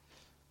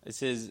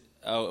This is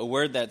a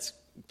word that's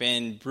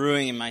been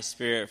brewing in my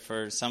spirit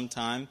for some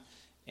time.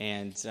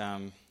 And,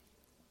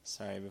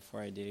 sorry,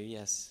 before I do,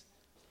 yes,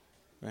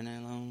 run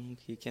along.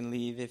 You can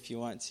leave if you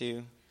want to.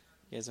 You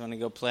guys want to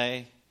go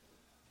play?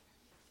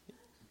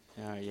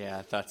 Oh, yeah,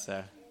 I thought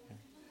so.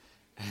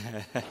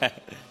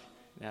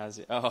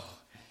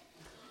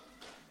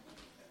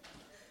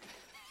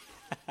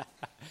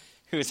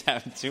 Who's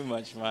having too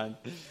much fun?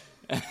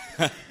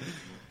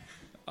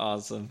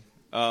 Awesome.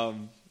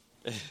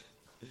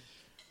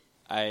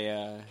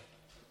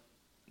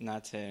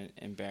 Not to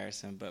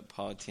embarrass him, but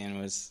Paula Tien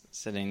was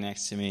sitting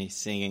next to me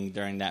singing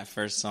during that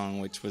first song,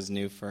 which was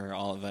new for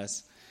all of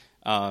us.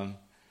 And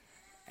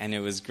it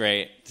was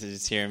great to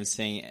just hear him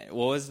sing.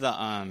 What was the,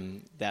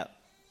 that?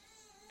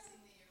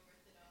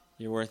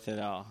 You're worth it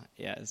all,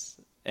 yes.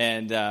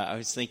 And I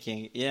was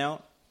thinking,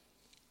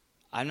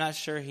 I'm not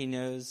sure he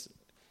knows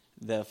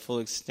the full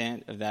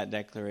extent of that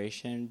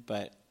declaration,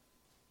 but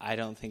I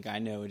don't think I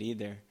know it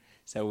either.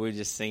 So we'll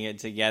just sing it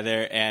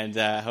together, and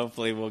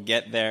hopefully we'll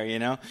get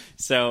there,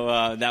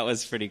 So that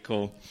was pretty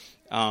cool.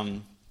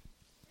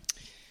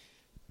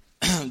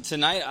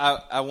 Tonight,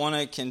 I want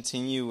to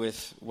continue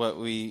with what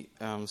we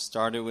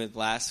started with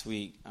last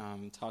week,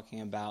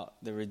 talking about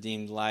the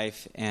redeemed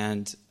life.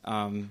 And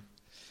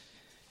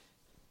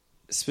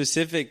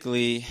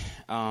specifically,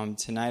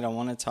 tonight I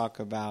want to talk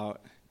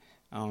about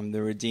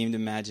the redeemed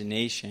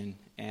imagination.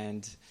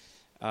 And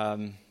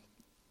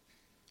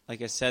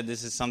like I said,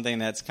 this is something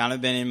that's kind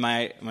of been in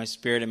my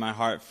spirit, in my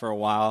heart for a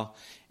while,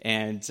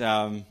 and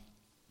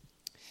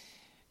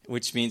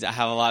which means I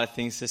have a lot of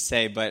things to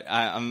say. But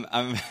I'm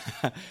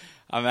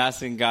I'm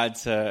asking God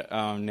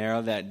to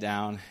narrow that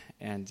down,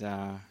 and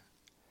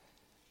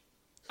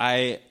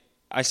I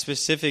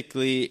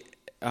specifically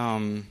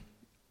I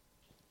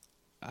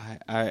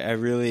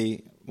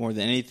really, more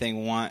than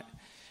anything, want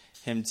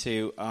Him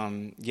to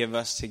give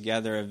us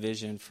together a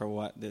vision for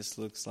what this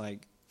looks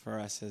like for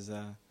us as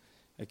a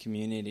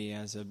community,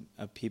 as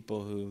a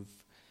people who've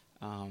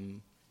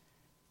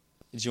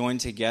joined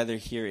together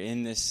here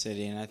in this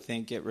city. And I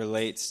think it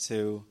relates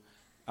to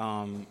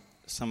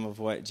some of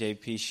what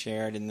JP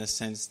shared, in the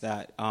sense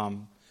that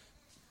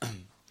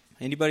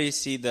anybody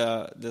see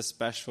the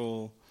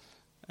special,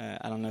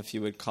 I don't know if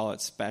you would call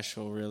it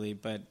special really,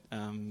 but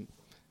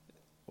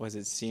was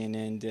it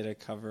CNN did a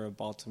cover of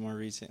Baltimore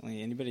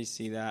recently? Anybody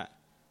see that?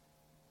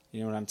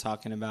 You know what I'm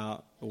talking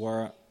about?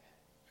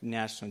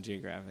 National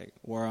Geographic,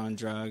 War on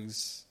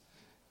Drugs.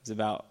 It's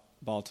about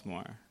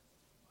Baltimore.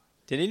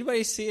 Did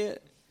anybody see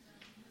it?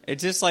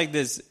 It's just like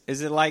this.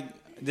 Is it like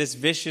this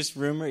vicious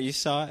rumor? You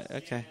saw it?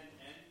 Okay.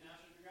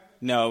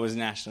 No, it was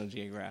National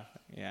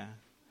Geographic. Yeah.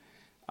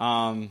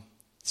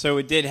 So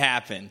it did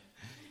happen,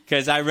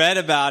 because I read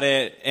about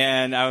it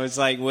and I was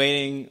like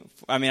waiting.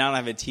 I mean, I don't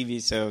have a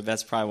TV, so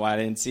that's probably why I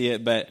didn't see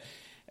it. But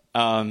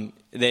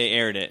they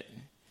aired it.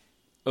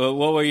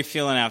 What were you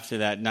feeling after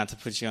that? Not to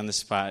put you on the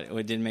spot.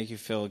 It didn't make you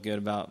feel good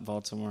about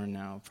Baltimore?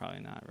 No, probably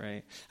not,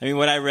 right? I mean,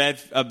 what I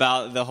read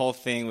about the whole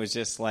thing was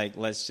just like,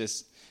 let's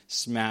just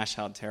smash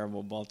how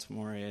terrible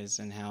Baltimore is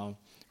and how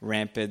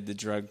rampant the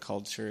drug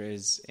culture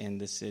is in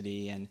the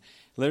city, and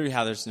literally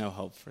how there's no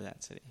hope for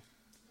that city.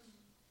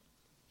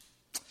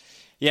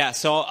 Yeah,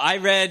 so I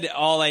read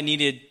all I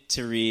needed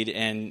to read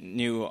and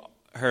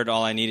heard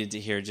all I needed to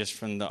hear just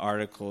from the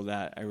article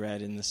that I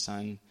read in The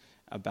Sun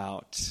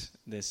about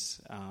this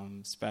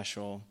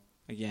special,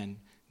 again,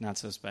 not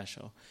so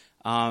special.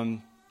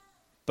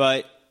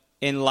 But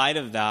in light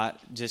of that,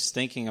 just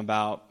thinking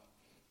about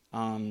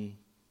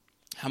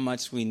how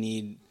much we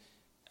need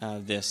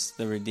the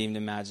redeemed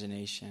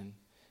imagination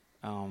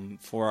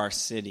for our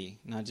city,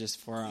 not just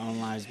for our own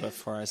lives, but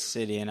for our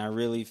city. And I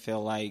really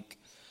feel like,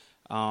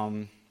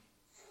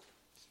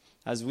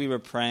 as we were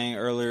praying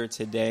earlier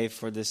today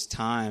for this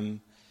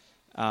time,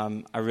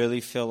 I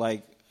really feel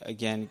like,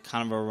 again,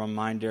 kind of a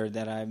reminder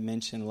that I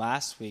mentioned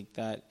last week,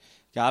 that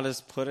God has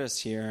put us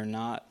here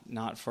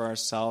not for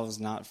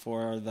ourselves, not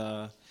for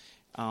the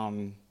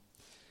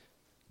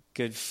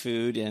good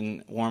food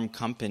and warm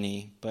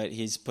company, but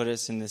He's put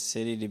us in the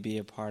city to be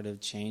a part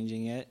of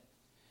changing it.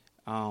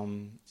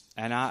 And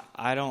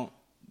I don't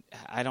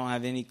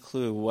have any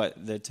clue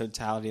what the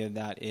totality of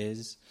that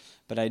is,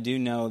 but I do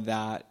know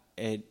that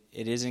it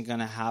isn't going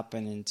to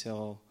happen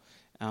until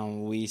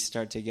we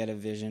start to get a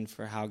vision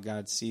for how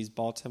God sees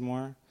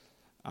Baltimore,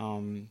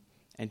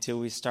 until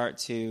we start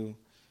to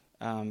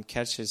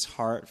catch His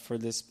heart for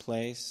this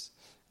place,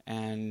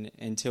 and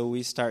until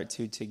we start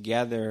to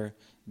together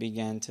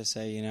begin to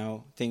say,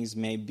 things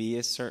may be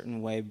a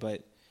certain way,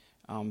 but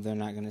they're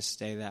not going to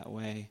stay that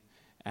way.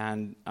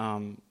 And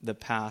the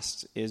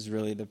past is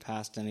really the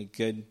past in a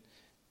good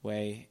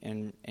way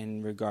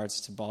in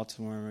regards to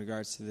Baltimore, in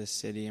regards to this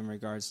city, in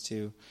regards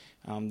to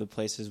the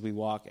places we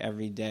walk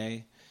every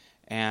day.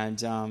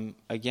 And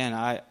again,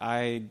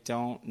 I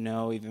don't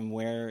know even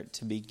where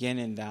to begin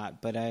in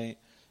that, but I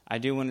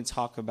do want to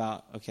talk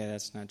about, okay,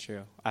 that's not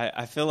true.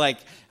 I feel like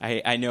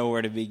I know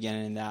where to begin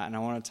in that, and I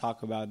want to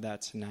talk about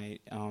that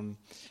tonight. I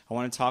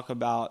want to talk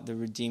about the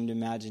redeemed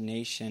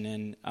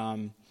imagination,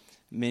 and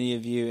many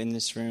of you in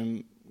this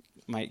room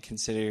might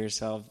consider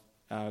yourself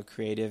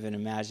creative and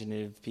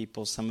imaginative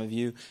people. Some of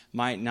you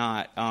might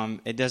not.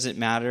 It doesn't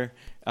matter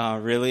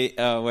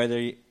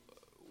really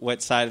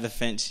what side of the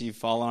fence you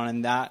fall on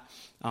in that.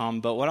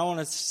 But what I want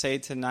to say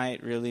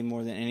tonight, really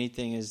more than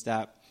anything, is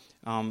that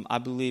I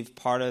believe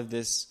part of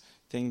this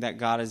thing that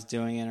God is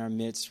doing in our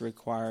midst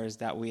requires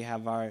that we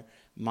have our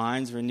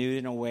minds renewed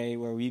in a way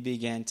where we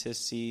begin to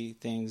see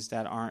things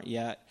that aren't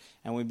yet,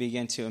 and we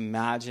begin to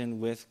imagine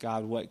with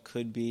God what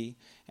could be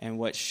and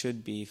what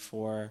should be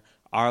for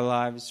our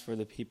lives, for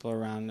the people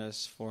around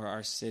us, for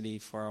our city,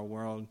 for our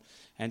world.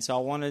 And so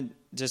I want to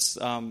just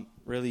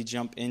really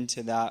jump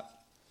into that.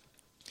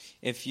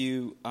 If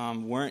you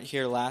weren't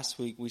here last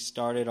week, we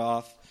started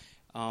off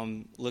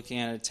looking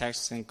at a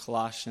text in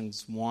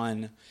Colossians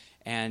 1,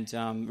 and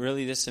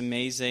really this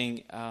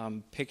amazing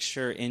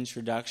picture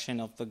introduction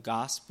of the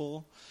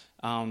gospel,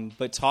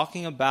 but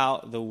talking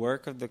about the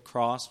work of the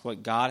cross,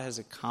 what God has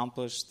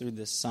accomplished through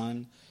the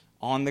Son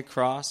on the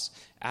cross,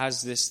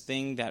 as this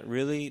thing that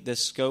really the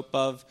scope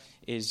of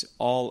is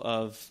all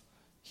of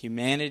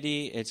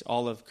humanity, it's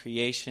all of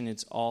creation,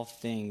 it's all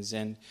things.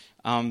 And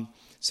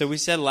so we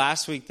said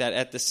last week that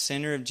at the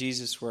center of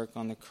Jesus' work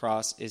on the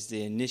cross is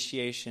the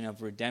initiation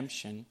of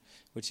redemption,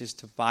 which is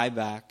to buy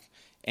back,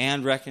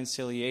 and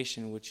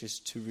reconciliation, which is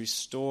to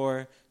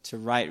restore to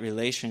right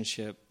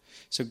relationship.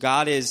 So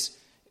God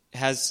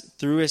has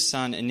through His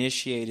Son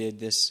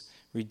initiated this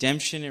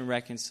redemption and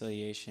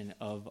reconciliation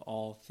of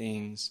all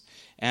things.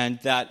 And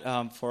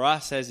that for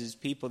us as His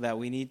people, that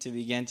we need to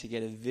begin to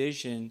get a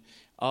vision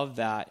of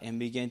that and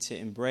begin to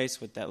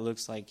embrace what that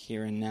looks like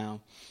here and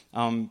now.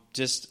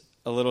 Just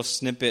a little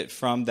snippet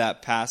from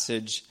that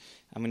passage.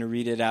 I'm going to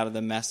read it out of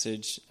the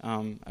Message.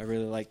 I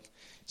really like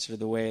sort of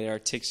the way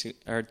it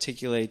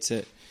articulates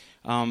it.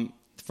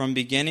 From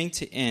beginning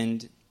to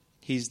end,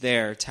 He's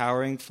there,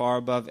 towering far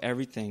above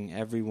everything,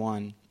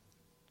 everyone.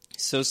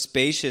 So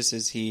spacious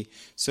is He,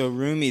 so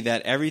roomy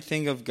that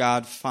everything of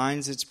God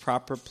finds its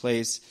proper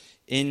place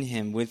in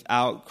Him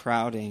without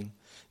crowding.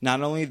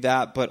 Not only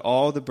that, but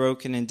all the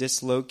broken and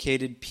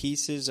dislocated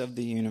pieces of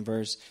the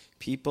universe,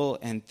 people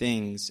and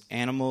things,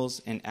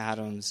 animals and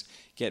atoms,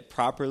 get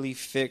properly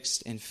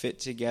fixed and fit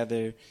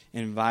together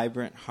in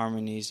vibrant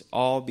harmonies,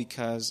 all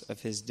because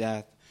of His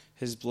death,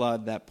 His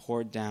blood that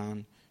poured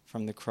down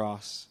from the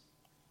cross.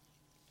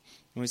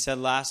 And we said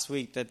last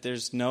week that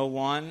there's no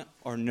one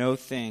or no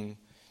thing,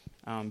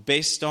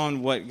 based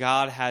on what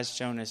God has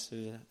shown us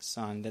through the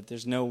Son, that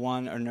there's no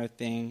one or no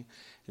thing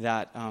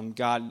that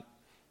God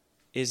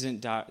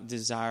isn't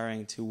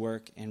desiring to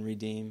work and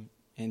redeem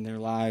in their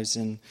lives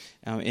and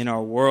in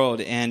our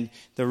world. And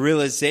the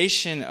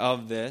realization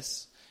of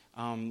this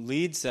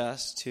leads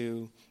us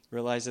to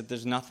realize that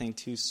there's nothing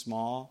too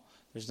small,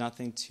 there's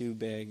nothing too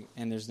big,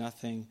 and there's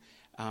nothing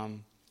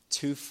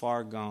too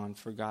far gone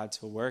for God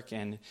to work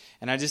in.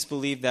 And I just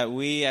believe that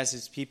we as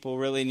His people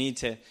really need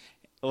to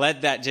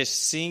let that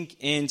just sink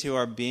into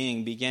our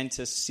being, begin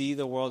to see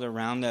the world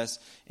around us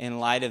in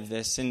light of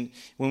this. And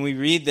when we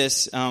read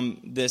this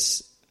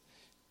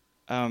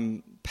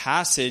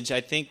passage,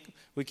 I think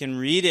we can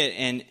read it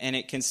and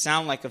it can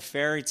sound like a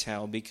fairy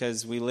tale,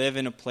 because we live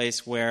in a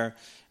place where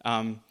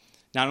not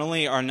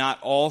only are not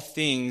all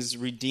things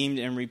redeemed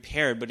and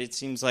repaired, but it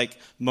seems like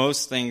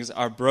most things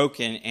are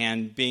broken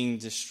and being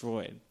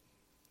destroyed.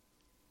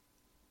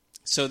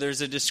 So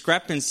there's a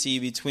discrepancy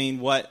between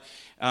what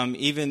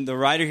even the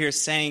writer here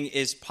is saying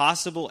is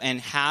possible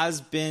and has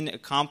been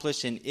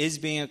accomplished and is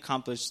being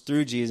accomplished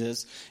through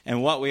Jesus,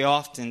 and what we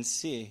often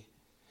see.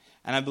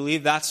 And I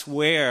believe that's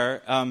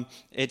where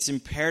it's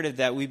imperative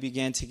that we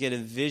begin to get a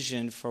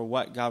vision for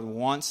what God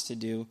wants to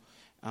do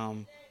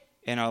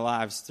in our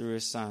lives through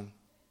His Son.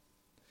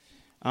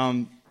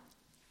 You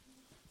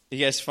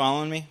guys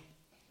following me?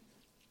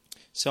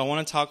 So I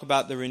want to talk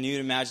about the renewed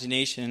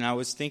imagination, and I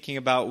was thinking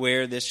about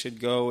where this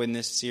should go in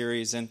this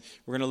series, and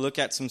we're going to look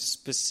at some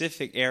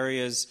specific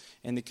areas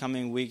in the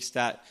coming weeks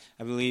that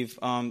I believe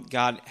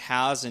God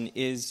has and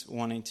is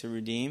wanting to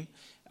redeem,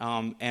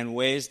 and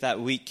ways that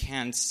we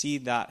can see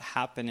that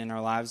happen in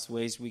our lives,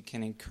 ways we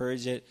can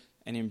encourage it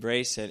and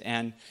embrace it.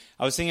 And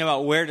I was thinking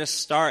about where to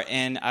start,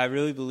 and I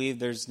really believe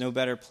there's no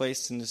better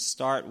place than to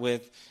start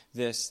with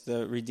this,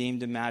 the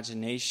redeemed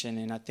imagination.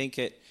 And I think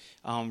it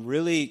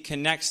really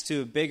connects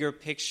to a bigger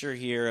picture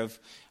here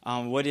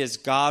of what is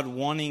God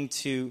wanting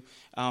to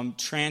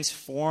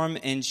transform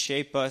and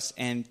shape us,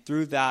 and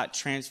through that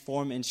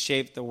transform and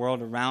shape the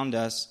world around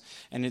us.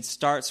 And it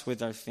starts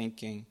with our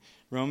thinking.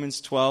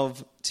 Romans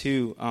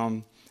 12:2,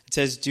 it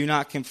says, "Do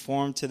not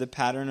conform to the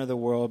pattern of the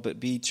world, but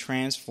be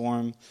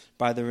transformed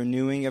by the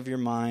renewing of your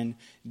mind.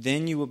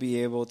 Then you will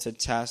be able to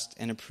test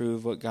and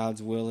approve what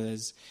God's will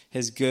is,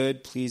 His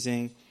good,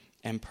 pleasing,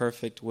 and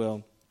perfect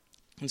will."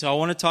 And so I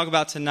want to talk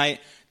about tonight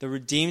the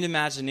redeemed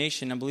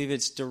imagination. I believe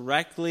it's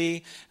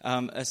directly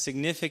a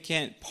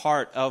significant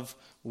part of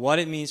what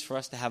it means for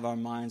us to have our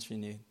minds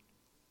renewed.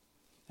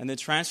 And the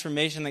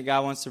transformation that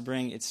God wants to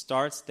bring, it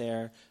starts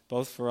there,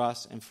 both for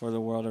us and for the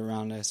world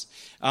around us.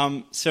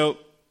 So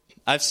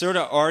I've sort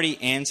of already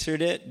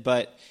answered it,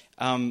 but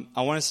I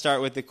want to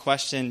start with the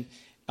question,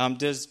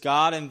 does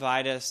God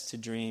invite us to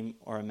dream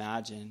or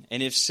imagine?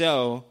 And if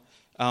so,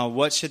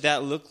 what should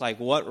that look like?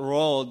 What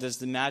role does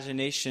the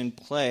imagination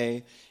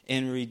play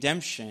in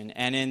redemption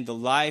and in the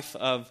life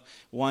of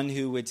one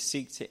who would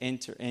seek to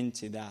enter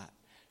into that?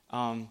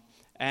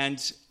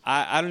 And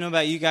I don't know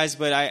about you guys,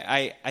 but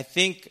I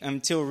think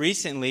until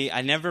recently,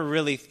 I never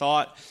really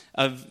thought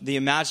of the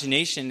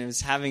imagination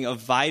as having a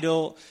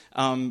vital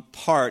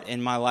part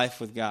in my life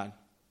with God.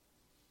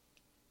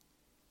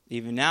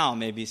 Even now,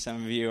 maybe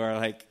some of you are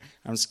like,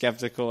 I'm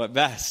skeptical at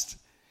best.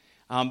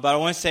 But I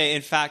want to say,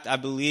 in fact, I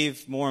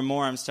believe more and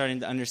more I'm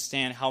starting to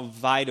understand how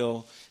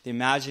vital the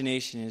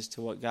imagination is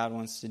to what God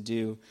wants to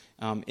do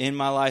in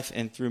my life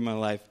and through my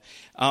life.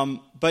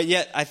 But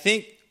yet, I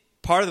think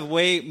part of the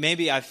way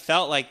maybe I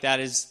felt like that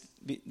is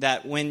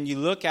that when you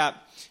look at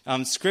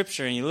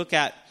Scripture and you look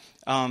at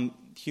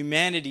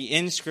humanity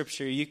in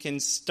Scripture, you can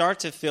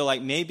start to feel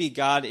like maybe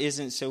God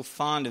isn't so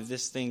fond of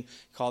this thing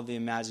called the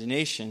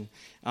imagination.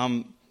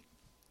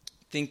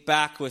 Think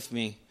back with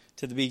me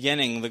to the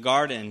beginning, the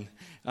garden.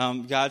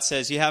 God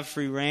says, you have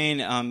free reign,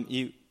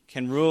 you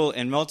can rule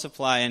and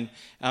multiply. And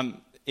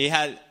he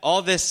had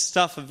all this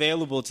stuff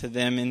available to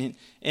them. And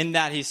in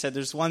that he said,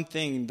 there's one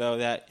thing, though,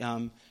 that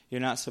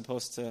you're not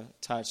supposed to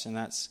touch, and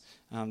that's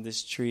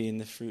this tree and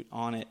the fruit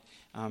on it.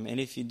 And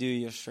if you do,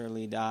 you'll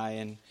surely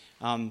die.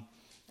 And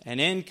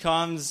in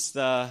comes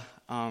the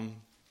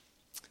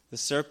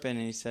serpent,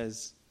 and he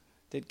says,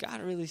 did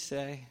God really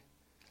say?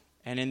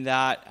 And in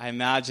that, I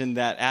imagine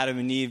that Adam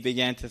and Eve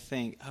began to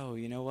think, oh,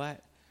 you know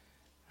what?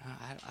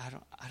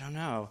 I don't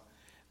know.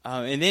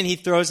 And then he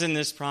throws in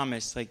this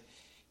promise, like,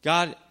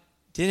 God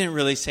didn't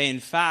really say, in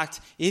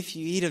fact, if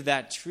you eat of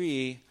that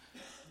tree,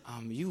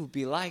 you will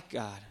be like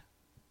God.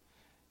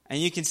 And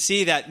you can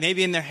see that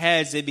maybe in their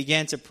heads they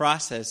began to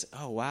process,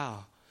 oh,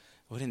 wow,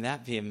 wouldn't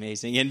that be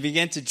amazing? And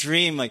begin to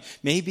dream like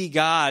maybe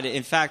God,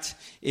 in fact,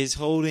 is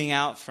holding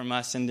out from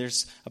us, and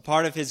there's a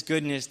part of his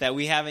goodness that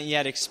we haven't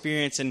yet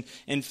experienced. And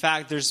in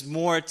fact, there's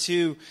more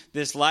to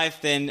this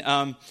life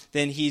than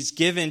he's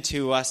given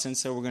to us, and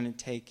so we're going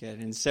to take it.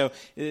 And so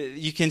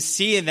you can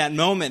see in that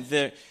moment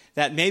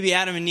that maybe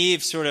Adam and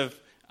Eve sort of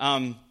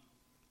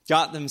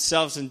got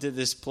themselves into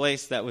this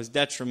place that was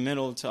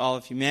detrimental to all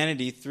of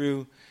humanity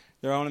through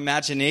their own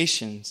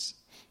imaginations.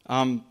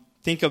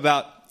 Think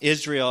about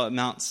Israel at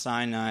Mount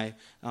Sinai,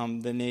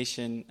 the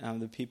nation,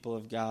 the people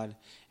of God.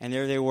 And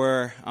there they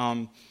were.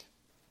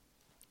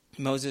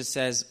 Moses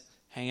says,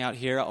 hang out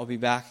here. I'll be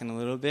back in a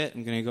little bit.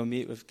 I'm going to go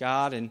meet with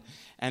God. And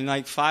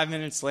like 5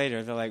 minutes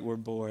later, they're like, we're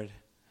bored.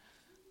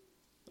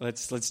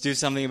 Let's do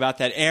something about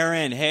that.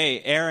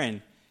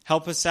 Aaron,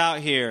 help us out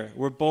here.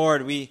 We're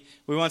bored. We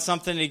want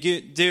something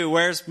to do.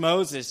 Where's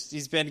Moses?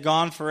 He's been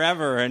gone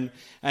forever.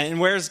 And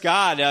where's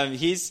God?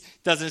 He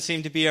doesn't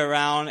seem to be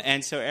around.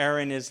 And so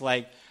Aaron is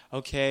like,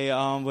 okay,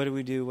 what do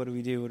we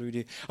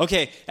do?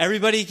 Okay,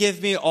 everybody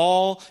give me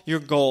all your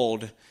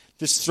gold.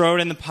 Just throw it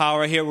in the pile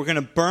right here. We're going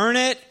to burn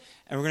it,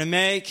 and we're going to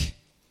make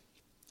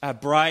a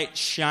bright,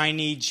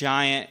 shiny,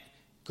 giant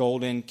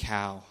golden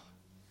cow.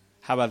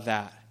 How about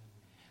that?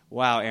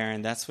 Wow,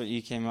 Aaron, that's what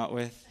you came up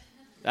with?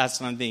 That's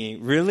what I'm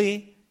thinking.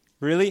 Really?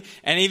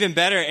 And even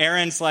better,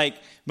 Aaron's like,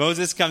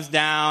 Moses comes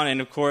down,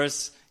 and of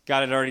course,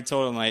 God had already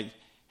told him, like,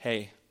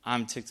 hey,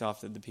 I'm ticked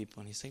off at the people.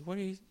 And he's like, what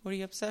are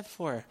you upset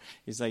for?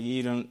 He's like,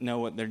 you don't know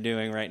what they're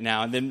doing right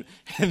now. And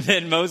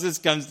then Moses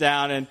comes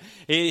down, and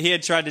he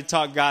had tried to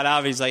talk God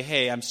out. He's like,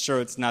 hey, I'm sure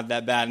it's not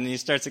that bad. And he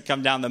starts to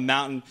come down the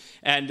mountain.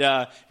 And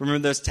remember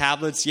those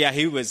tablets? Yeah,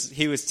 he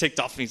was ticked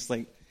off. And he's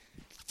like,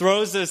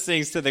 throws those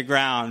things to the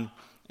ground.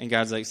 And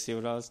God's like, see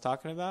what I was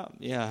talking about?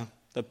 Yeah,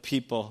 the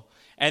people.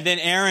 And then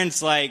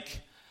Aaron's like,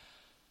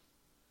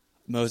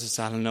 Moses,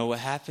 I don't know what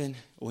happened.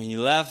 When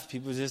you left,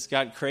 people just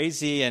got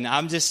crazy, and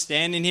I'm just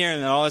standing here,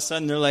 and then all of a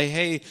sudden they're like,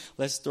 hey,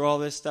 let's throw all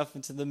this stuff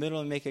into the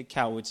middle and make a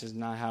cow, which is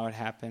not how it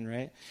happened,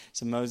 right?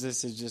 So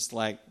Moses is just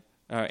like,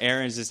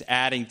 Aaron's just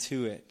adding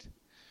to it.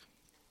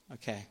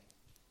 Okay.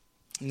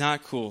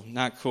 Not cool.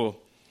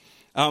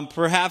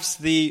 Perhaps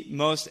the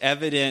most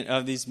evident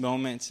of these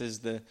moments is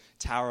the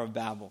Tower of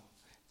Babel,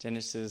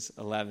 Genesis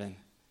 11.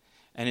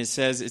 And it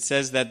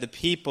says that the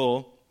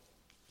people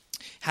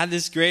had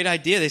this great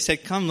idea. They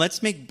said, come,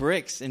 let's make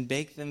bricks and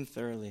bake them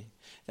thoroughly.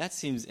 That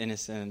seems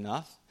innocent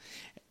enough.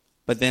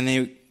 But then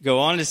they go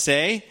on to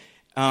say,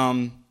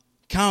 come,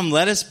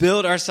 let us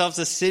build ourselves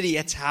a city,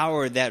 a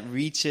tower that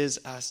reaches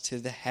us to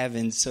the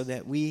heavens so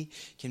that we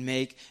can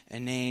make a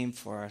name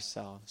for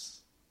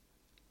ourselves.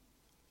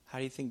 How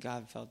do you think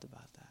God felt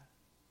about that?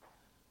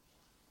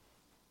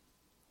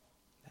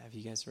 Have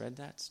you guys read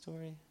that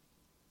story?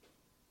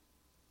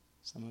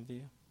 Some of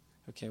you?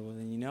 Okay, well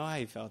then you know how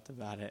he felt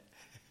about it.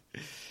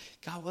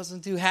 God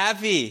wasn't too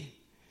happy.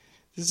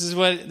 This is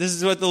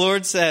what the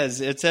Lord says.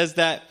 It says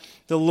that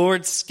the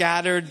Lord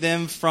scattered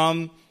them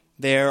from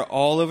there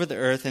all over the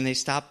earth, and they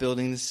stopped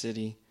building the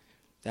city.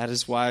 That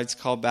is why it's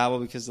called Babel,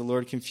 because the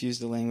Lord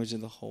confused the language of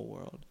the whole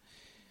world.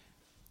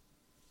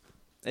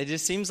 It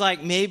just seems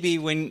like maybe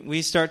when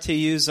we start to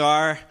use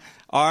our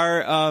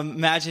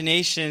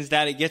imaginations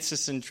that it gets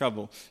us in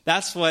trouble.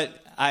 That's what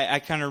I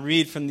kind of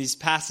read from these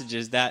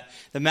passages, that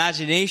the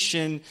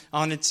imagination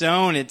on its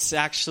own, it's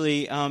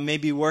actually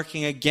maybe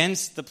working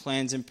against the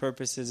plans and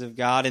purposes of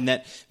God, and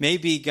that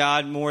maybe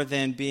God, more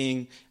than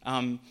being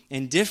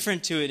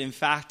indifferent to it, in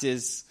fact,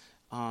 is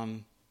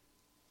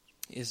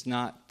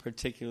not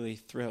particularly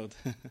thrilled.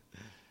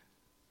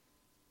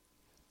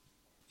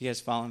 You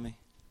guys follow me?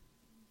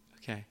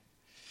 Okay.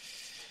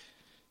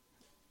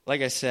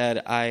 Like I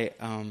said, I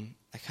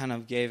kind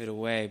of gave it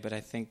away, but I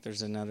think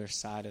there's another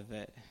side of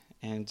it.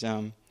 And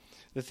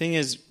the thing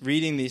is,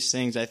 reading these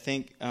things, I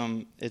think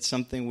it's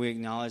something we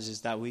acknowledge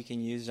is that we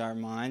can use our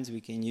minds, we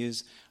can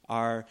use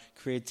our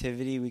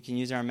creativity, we can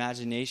use our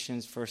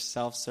imaginations for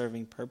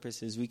self-serving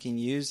purposes. We can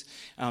use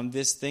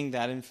this thing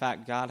that, in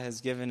fact, God has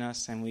given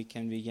us, and we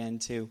can begin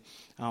to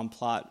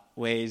plot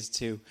ways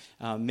to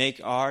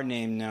make our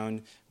name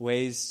known,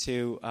 ways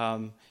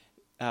to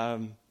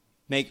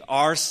make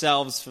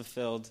ourselves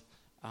fulfilled.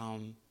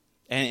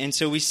 And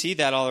so we see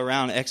that all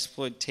around,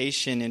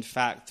 exploitation, in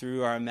fact,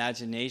 through our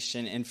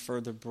imagination and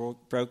further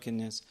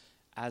brokenness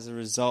as a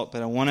result.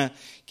 But I want to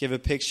give a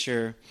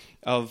picture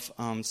of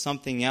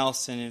something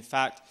else. And in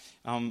fact,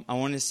 I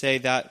want to say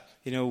that,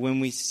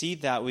 when we see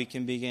that, we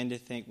can begin to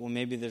think, well,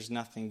 maybe there's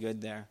nothing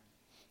good there.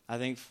 I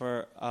think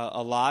for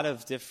a lot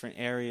of different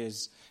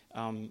areas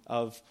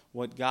of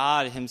what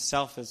God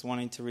himself is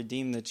wanting to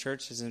redeem, the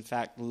church has, in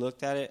fact,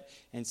 looked at it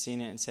and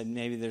seen it and said,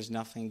 maybe there's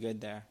nothing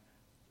good there.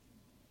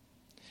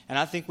 And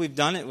I think we've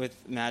done it with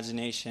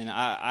imagination.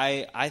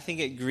 I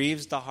think it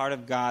grieves the heart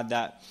of God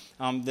that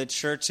the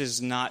church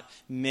is not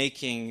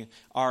making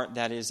art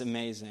that is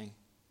amazing.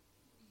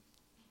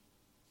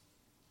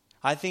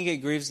 I think it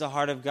grieves the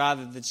heart of God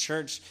that the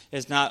church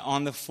is not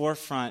on the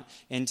forefront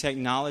in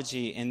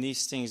technology and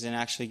these things and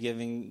actually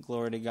giving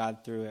glory to God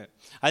through it.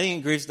 I think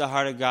it grieves the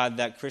heart of God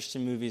that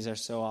Christian movies are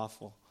so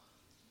awful.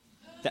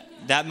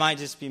 That might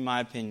just be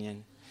my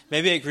opinion.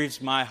 Maybe it grieves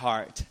my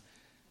heart.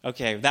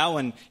 Okay, that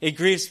one, it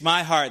grieves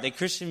my heart that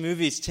Christian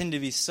movies tend to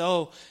be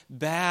so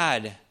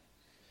bad.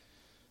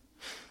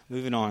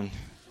 Moving on.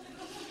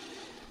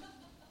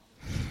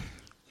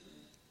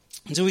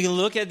 And so we can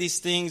look at these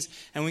things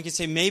and we can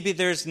say maybe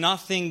there's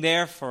nothing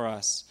there for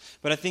us.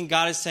 But I think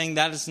God is saying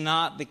that is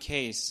not the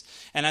case.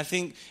 And I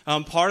think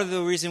part of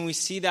the reason we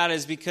see that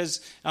is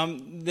because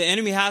the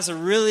enemy has a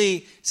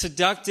really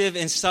seductive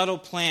and subtle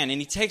plan.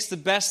 And he takes the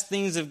best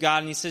things of God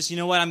and he says, you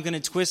know what, I'm going to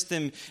twist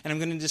them and I'm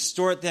going to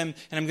distort them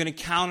and I'm going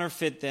to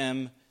counterfeit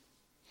them.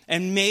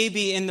 And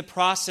maybe in the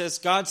process,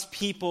 God's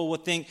people will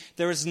think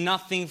there is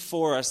nothing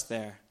for us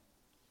there.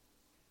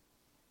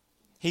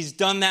 He's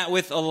done that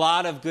with a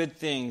lot of good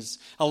things,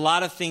 a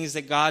lot of things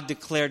that God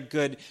declared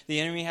good. The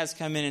enemy has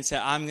come in and said,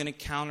 I'm going to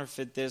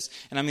counterfeit this,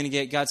 and I'm going to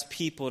get God's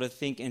people to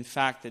think, in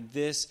fact, that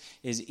this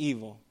is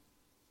evil.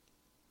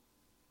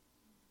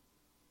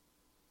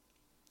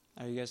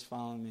 Are you guys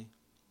following me?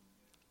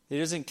 He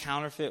doesn't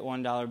counterfeit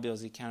 $1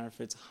 bills. He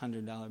counterfeits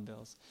 $100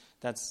 bills.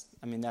 That's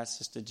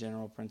just a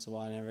general principle.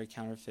 I never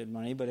counterfeit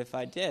money, but if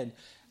I did,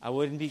 I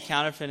wouldn't be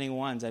counterfeiting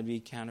ones. I'd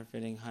be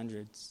counterfeiting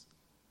hundreds.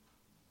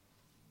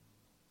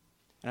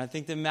 And I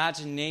think the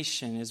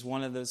imagination is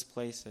one of those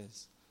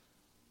places.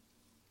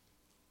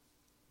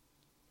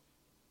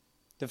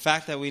 The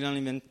fact that we don't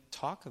even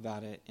talk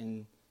about it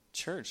in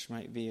church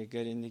might be a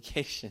good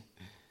indication.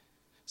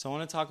 So I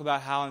want to talk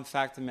about how, in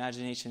fact,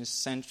 imagination is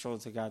central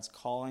to God's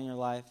call in your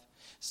life,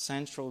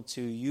 central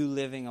to you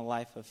living a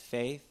life of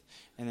faith,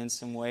 and then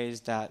some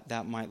ways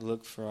that might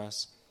look for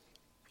us.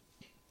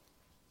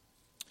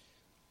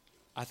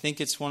 I think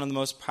it's one of the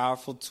most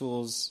powerful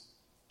tools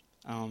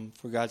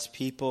for God's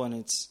people, and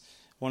it's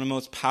one of the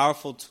most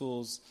powerful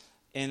tools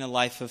in a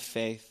life of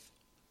faith.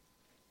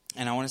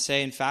 And I want to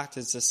say, in fact,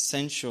 it's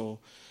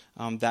essential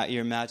that your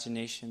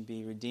imagination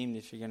be redeemed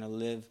if you're going to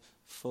live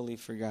fully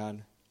for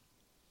God.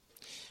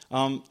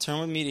 Turn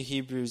with me to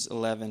Hebrews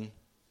 11.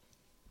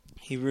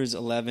 Hebrews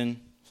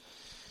 11.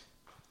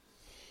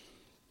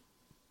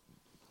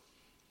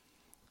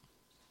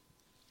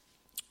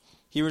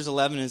 Hebrews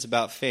 11 is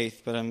about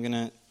faith, but I'm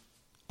going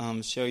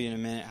to show you in a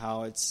minute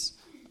how it's,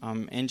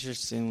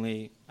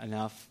 interestingly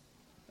enough,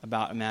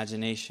 about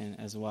imagination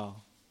as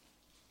well.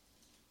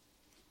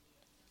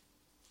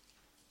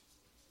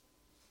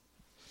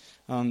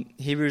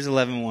 Hebrews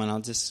 11:1. I'll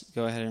just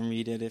go ahead and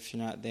read it. If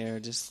you're not there,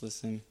 just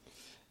listen.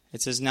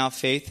 It says, now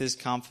faith is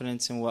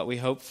confidence in what we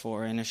hope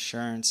for and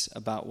assurance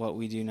about what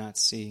we do not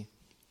see.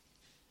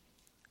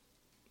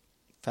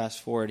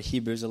 Fast forward,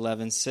 Hebrews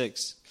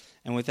 11:6.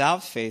 And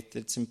without faith,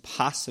 it's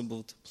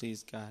impossible to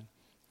please God.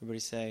 Everybody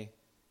say,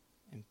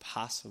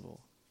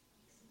 impossible.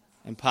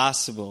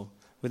 Impossible.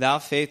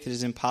 Without faith, it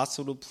is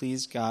impossible to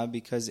please God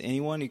because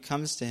anyone who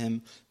comes to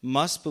him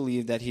must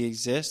believe that he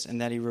exists and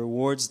that he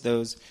rewards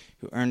those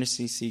who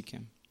earnestly seek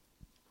him.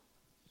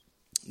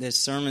 This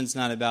sermon's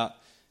not about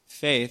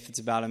faith, it's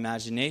about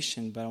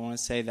imagination, but I want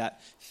to say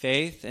that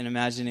faith and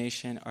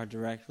imagination are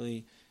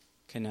directly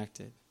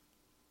connected.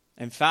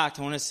 In fact,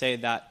 I want to say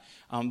that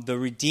the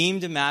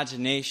redeemed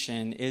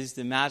imagination is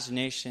the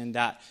imagination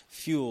that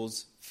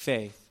fuels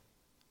faith.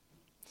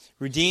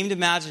 Redeemed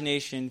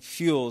imagination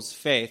fuels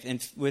faith.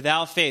 And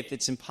without faith,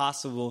 it's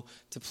impossible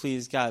to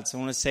please God. So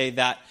I want to say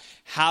that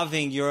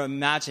having your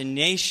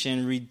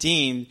imagination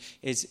redeemed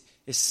is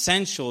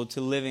essential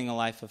to living a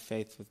life of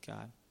faith with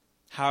God.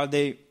 How are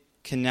they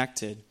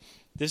connected?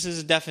 This is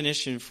a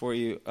definition for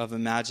you of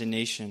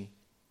imagination.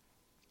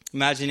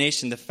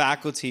 Imagination, the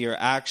faculty or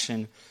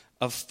action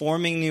of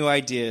forming new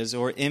ideas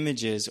or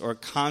images or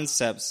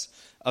concepts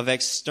of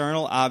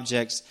external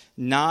objects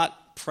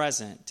not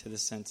present to the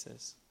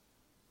senses.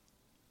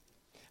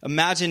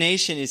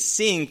 Imagination is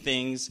seeing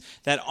things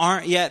that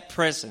aren't yet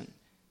present.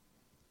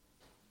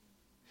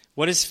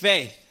 What is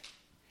faith?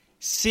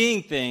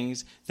 Seeing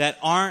things that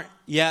aren't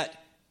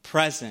yet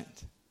present.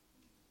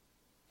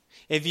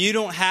 If you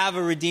don't have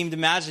a redeemed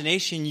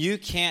imagination, you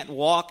can't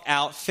walk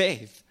out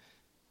faith.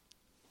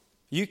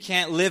 You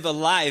can't live a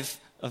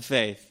life of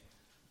faith.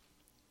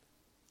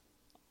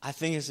 I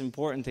think it's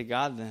important to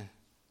God then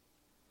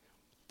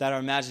that our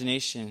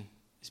imagination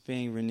is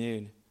being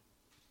renewed.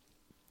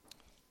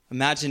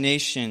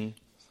 Imagination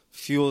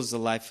fuels the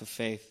life of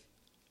faith.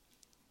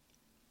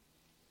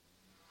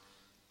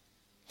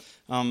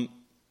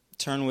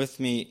 Turn with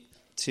me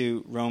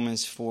to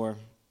Romans 4.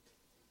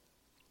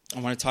 I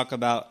want to talk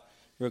about,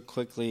 real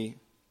quickly,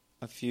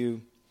 a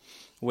few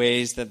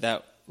ways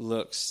that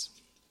looks.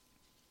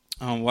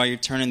 While you're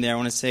turning there, I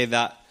want to say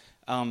that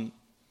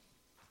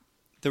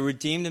the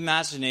redeemed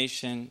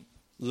imagination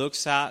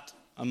looks at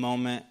a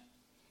moment,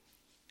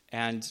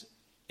 and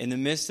in the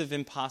midst of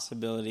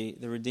impossibility,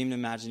 the redeemed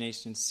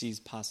imagination sees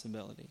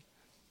possibility.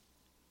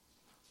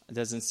 It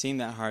doesn't seem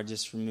that hard,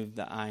 just remove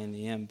the I and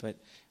the M, but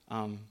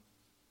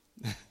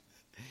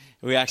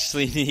we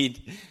actually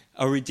need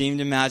a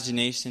redeemed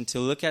imagination to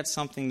look at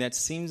something that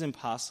seems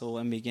impossible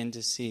and begin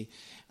to see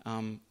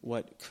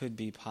what could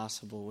be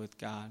possible with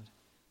God.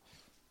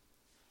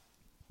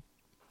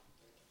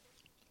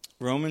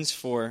 Romans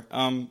 4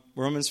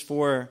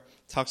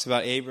 talks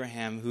about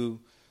Abraham, who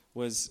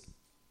was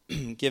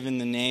given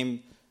the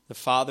name the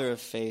father of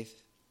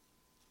faith.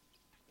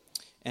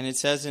 And it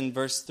says in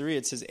verse 3,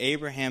 it says,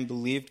 Abraham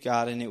believed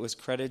God and it was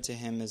credited to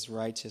him as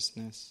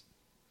righteousness.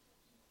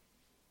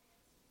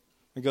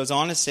 It goes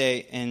on to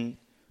say in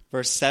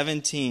verse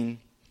 17,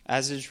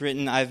 as it is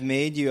written, I've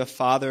made you a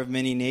father of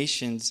many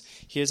nations.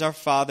 He is our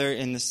father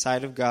in the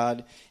sight of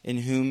God in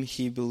whom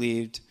he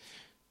believed.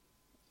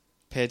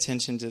 Pay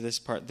attention to this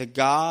part. The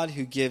God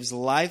who gives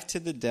life to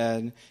the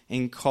dead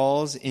and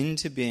calls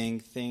into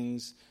being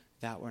things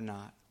that were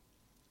not.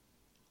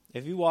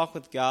 If you walk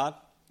with God,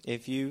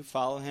 if you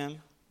follow him,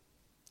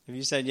 if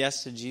you said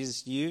yes to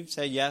Jesus, you've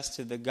said yes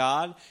to the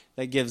God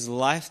that gives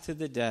life to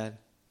the dead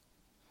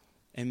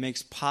and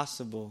makes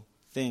possible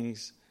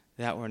things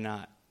that were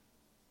not.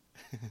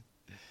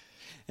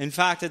 In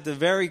fact, at the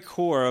very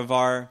core of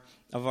our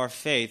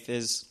faith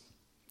is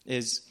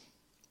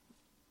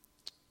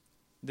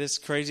this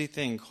crazy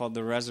thing called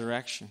the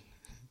resurrection.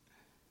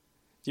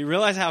 Do you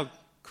realize how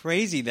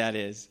crazy that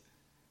is?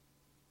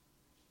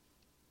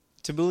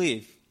 To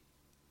believe.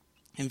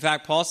 In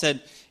fact, Paul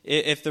said,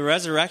 if the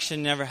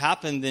resurrection never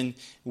happened, then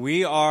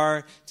we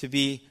are to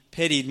be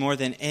pitied more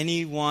than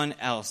anyone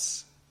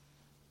else.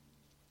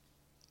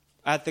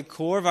 At the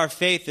core of our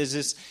faith is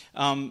this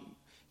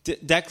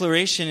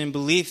declaration and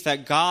belief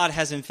that God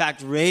has in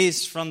fact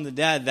raised from the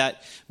dead,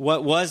 that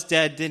what was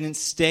dead didn't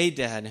stay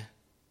dead,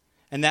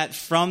 and that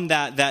from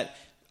that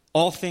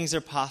all things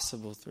are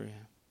possible through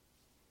him.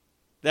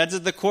 That's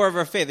at the core of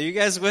our faith. Are you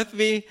guys with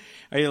me?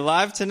 Are you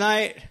alive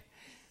tonight?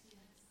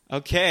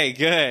 Okay,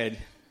 good.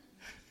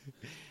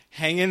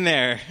 Hang in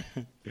there.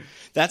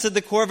 That's at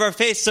the core of our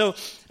faith. So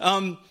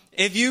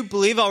if you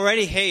believe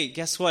already, hey,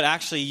 guess what?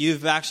 Actually,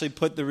 you've actually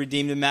put the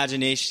redeemed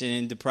imagination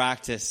into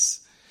practice.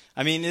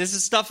 I mean,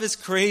 this stuff is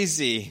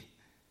crazy.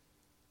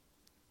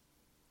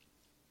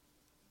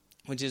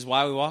 Which is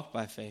why we walk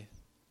by faith.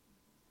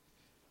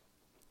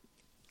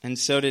 And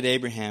so did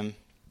Abraham.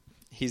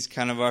 He's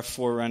kind of our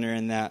forerunner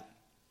in that.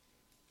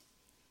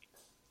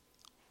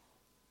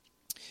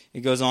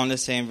 It goes on to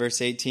say in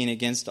verse 18,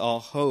 against all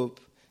hope,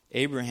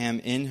 Abraham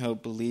in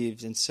hope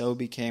believed, and so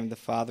became the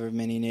father of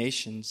many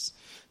nations.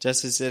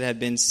 Just as it had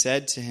been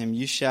said to him,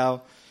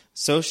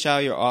 so shall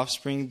your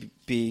offspring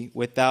be.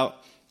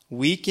 Without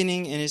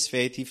weakening in his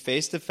faith, he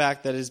faced the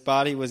fact that his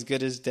body was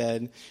good as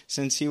dead,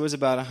 since he was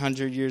about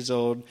 100 years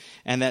old,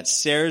 and that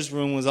Sarah's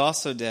womb was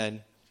also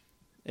dead.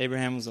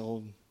 Abraham was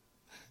old.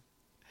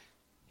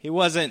 He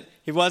wasn't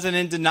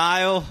in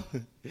denial.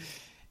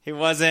 He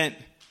wasn't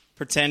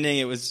pretending.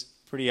 It was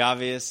pretty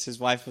obvious. His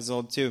wife was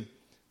old too.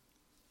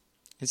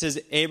 It says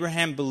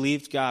Abraham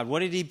believed God. What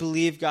did he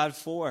believe God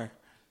for?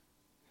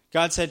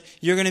 God said,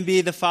 you're going to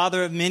be the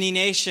father of many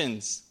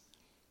nations.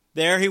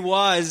 There he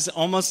was,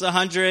 almost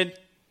 100.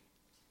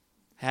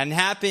 Hadn't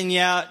happened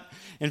yet.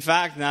 In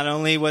fact, not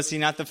only was he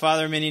not the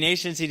father of many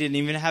nations, he didn't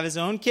even have his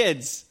own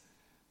kids.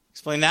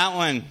 Explain that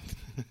one.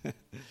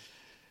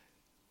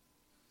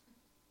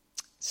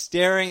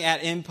 Staring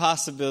at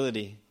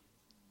impossibility.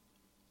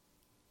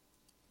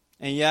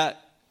 And yet,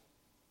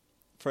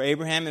 for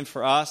Abraham and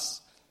for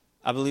us,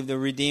 I believe the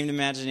redeemed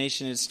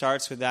imagination, it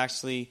starts with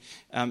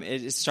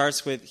it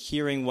starts with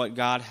hearing what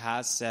God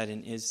has said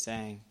and is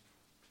saying.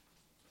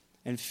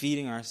 And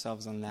feeding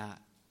ourselves on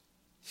that.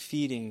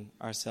 Feeding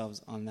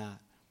ourselves on that.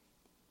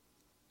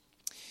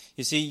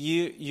 You see,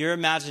 your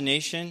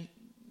imagination,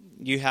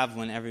 you have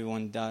one,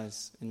 everyone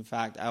does. In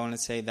fact, I want to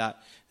say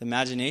that the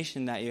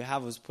imagination that you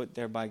have was put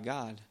there by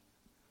God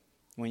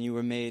when you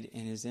were made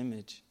in His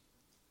image.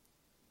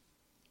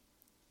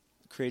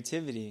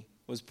 Creativity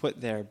was put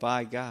there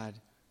by God,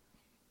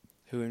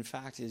 who in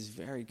fact is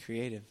very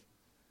creative.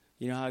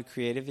 You know how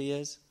creative He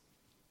is?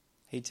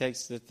 He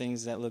takes the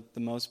things that look the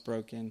most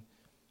broken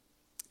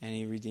and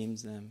He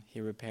redeems them.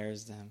 He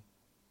repairs them.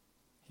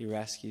 He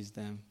rescues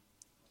them.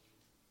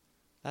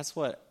 That's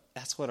what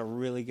a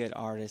really good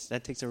artist,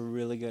 that takes a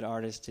really good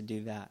artist to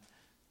do that.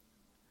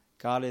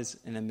 God is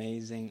an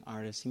amazing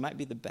artist. He might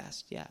be the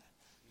best yet.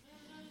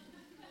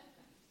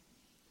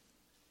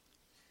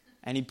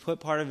 And He put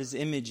part of His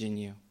image in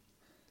you.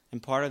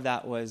 And part of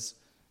that was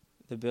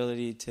the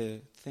ability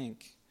to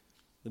think,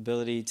 the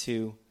ability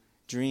to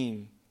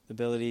dream, the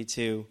ability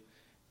to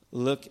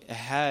look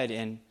ahead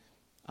and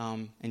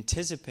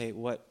anticipate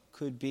what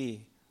could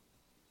be.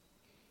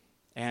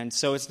 And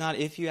so it's not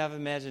if you have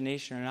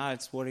imagination or not,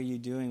 it's what are you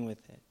doing with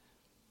it.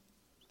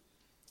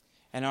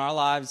 In our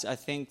lives, I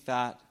think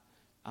that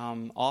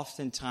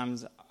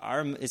oftentimes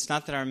it's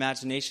not that our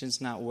imagination is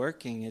not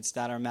working, it's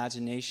that our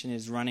imagination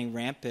is running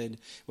rampant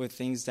with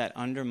things that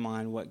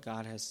undermine what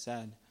God has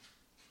said.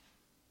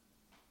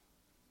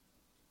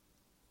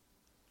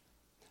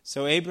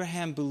 So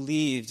Abraham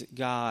believed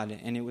God,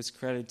 and it was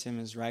credited to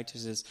him as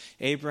righteousness.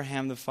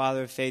 Abraham, the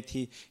father of faith,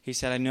 he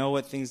said, I know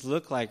what things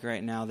look like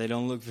right now. They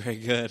don't look very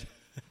good.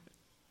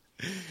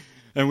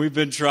 And we've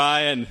been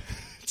trying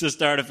to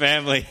start a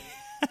family.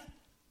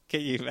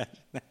 Can you imagine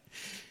that?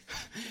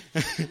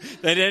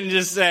 They didn't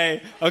just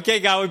say, okay,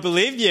 God, we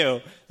believe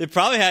you. They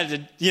probably had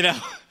to,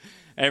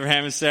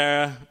 Abraham and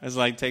Sarah, it was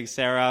like take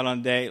Sarah out on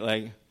a date.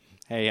 Like,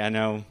 hey, I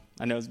know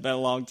it's been a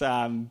long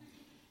time.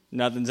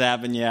 Nothing's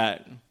happened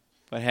yet.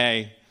 But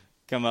hey,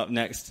 come up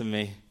next to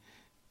me.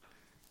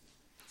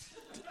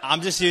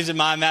 I'm just using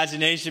my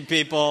imagination,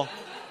 people.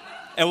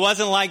 It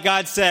wasn't like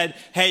God said,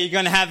 hey, you're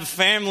going to have a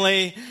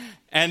family,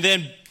 and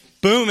then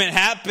boom, it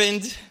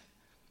happened.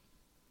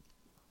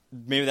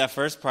 Maybe that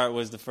first part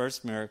was the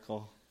first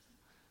miracle.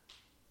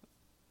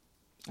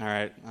 All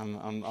right,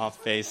 I'm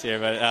off base here,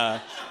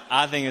 but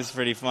I think it's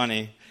pretty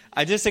funny.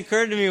 It just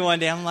occurred to me one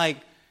day, I'm like,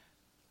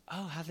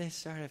 oh, how'd they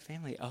start a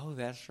family? Oh,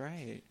 that's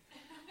right.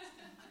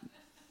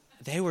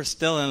 They were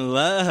still in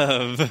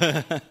love.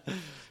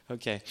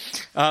 Okay.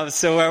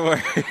 So where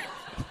were we?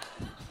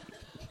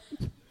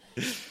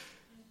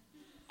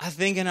 I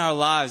think in our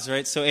lives,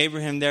 right? So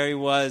Abraham, there he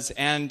was.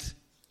 And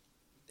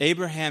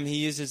Abraham, he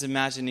used his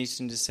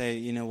imagination to say,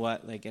 you know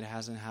what? Like, it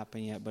hasn't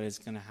happened yet, but it's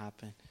going to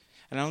happen.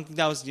 And I don't think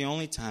that was the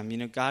only time.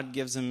 God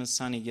gives him a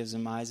son. He gives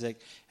him Isaac.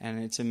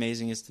 And it's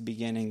amazing. It's the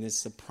beginning.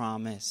 It's the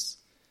promise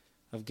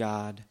of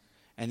God.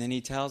 And then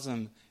he tells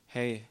him,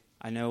 hey,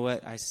 I know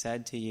what I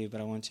said to you,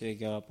 but I want you to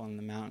go up on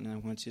the mountain and I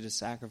want you to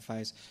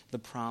sacrifice the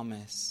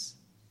promise.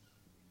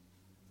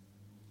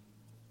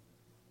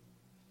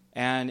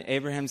 And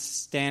Abraham's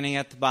standing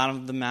at the bottom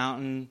of the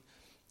mountain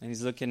and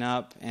he's looking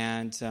up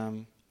and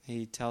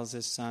he tells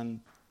his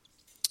son,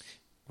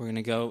 we're going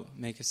to go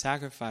make a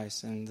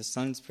sacrifice. And the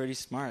son's pretty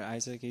smart.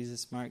 Isaac, he's a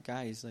smart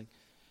guy. He's like,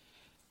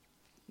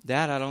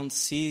 Dad, I don't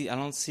see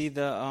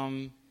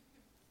the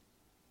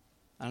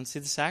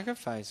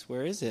sacrifice.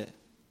 Where is it?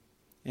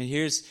 And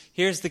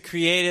here's the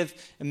creative,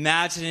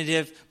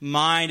 imaginative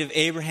mind of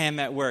Abraham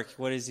at work.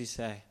 What does he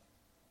say?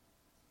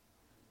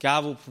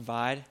 God will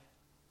provide.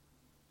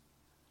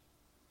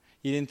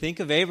 You didn't think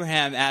of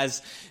Abraham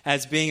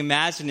as being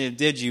imaginative,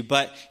 did you?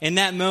 But in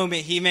that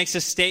moment, he makes a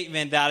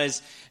statement that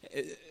is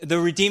the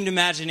redeemed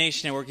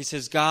imagination at work. He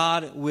says,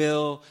 God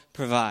will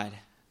provide.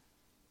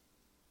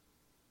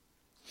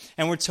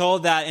 And we're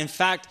told that, in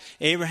fact,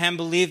 Abraham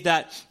believed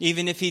that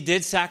even if he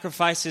did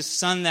sacrifice his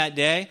son that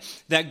day,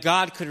 that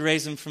God could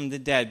raise him from the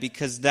dead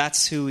because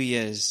that's who he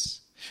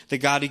is. The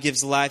God who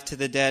gives life to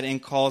the dead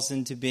and calls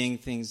into being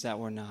things that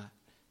were not.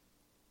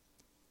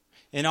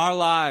 In our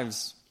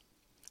lives,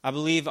 I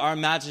believe our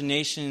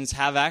imaginations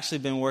have actually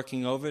been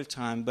working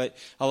overtime, but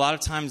a lot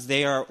of times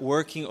they are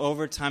working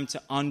overtime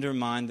to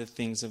undermine the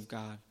things of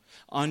God.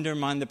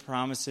 Undermine the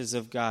promises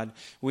of God.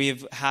 We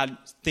have had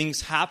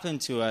things happen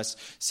to us.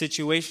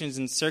 Situations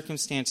and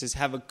circumstances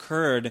have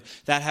occurred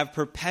that have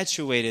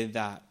perpetuated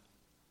that.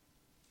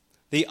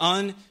 The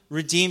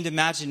unredeemed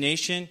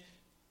imagination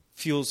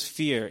fuels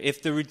fear.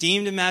 If the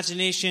redeemed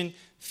imagination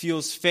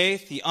fuels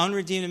faith, the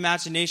unredeemed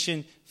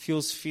imagination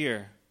fuels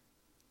fear.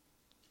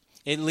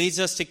 It leads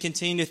us to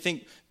continue to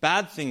think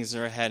bad things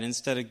are ahead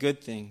instead of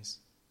good things.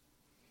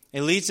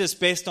 It leads us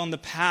based on the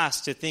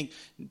past to think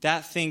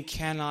that thing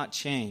cannot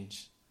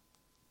change.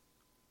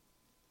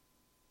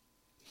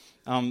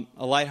 A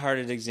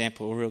lighthearted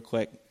example real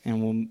quick,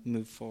 and we'll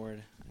move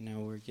forward. I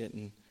know we're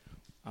getting...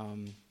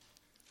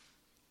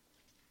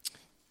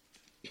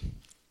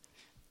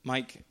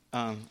 Mike,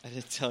 I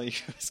didn't tell you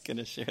I was going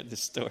to share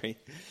this story.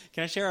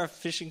 Can I share our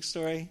fishing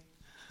story?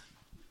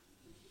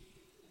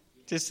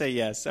 Just say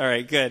yes. All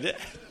right, good.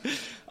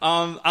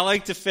 I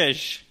like to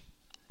fish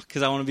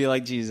because I want to be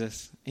like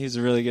Jesus. He was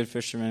a really good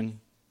fisherman.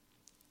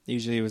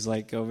 Usually he was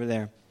like over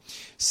there.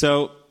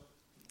 So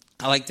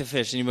I like to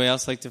fish. Anybody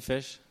else like to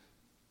fish?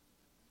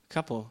 A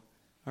couple.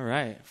 All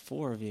right,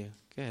 4 of you.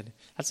 Good.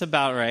 That's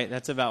about right.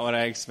 That's about what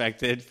I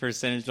expected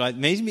percentage-wise.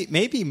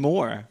 Maybe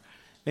more.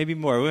 Maybe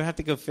more. We'll have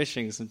to go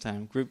fishing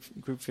sometime. Group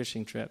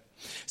fishing trip.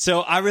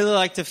 So I really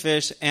like to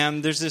fish,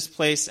 and there's this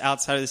place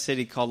outside of the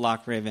city called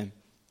Loch Raven.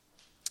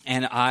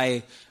 And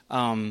I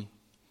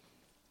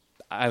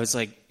was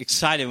like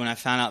excited when I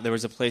found out there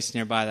was a place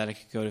nearby that I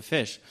could go to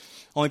fish.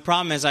 Only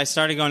problem is I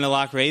started going to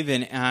Loch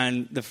Raven,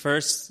 and the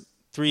first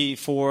 3,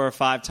 4, or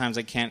 5 times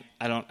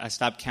I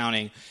stopped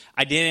counting.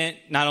 I didn't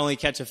not only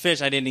catch a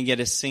fish, I didn't get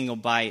a single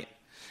bite.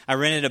 I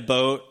rented a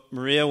boat.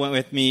 Maria went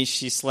with me.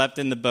 She slept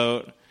in the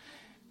boat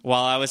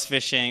while I was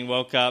fishing.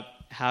 Woke up.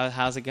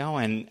 How's it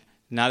going?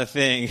 Not a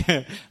thing.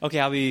 Okay,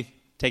 I'll be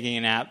taking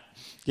a nap.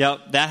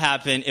 Yep, that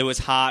happened. It was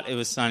hot. It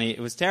was sunny. It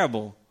was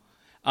terrible.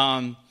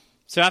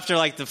 So after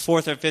like the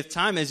 4th or 5th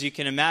time, as you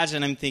can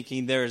imagine, I'm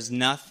thinking there is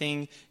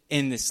nothing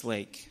in this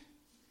lake.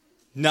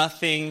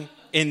 Nothing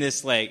in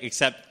this lake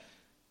except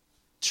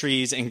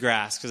trees and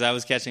grass, because I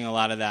was catching a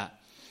lot of that.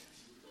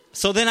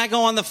 So then I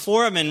go on the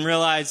forum and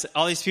realize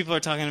all these people are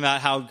talking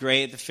about how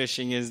great the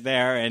fishing is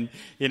there, and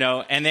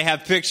and they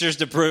have pictures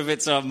to prove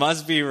it, so it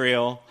must be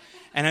real.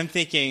 And I'm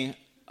thinking,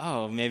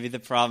 oh, maybe the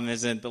problem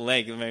isn't the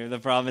lake, maybe the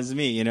problem is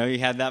me. You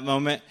had that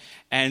moment.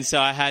 And so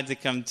I had to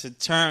come to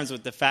terms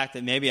with the fact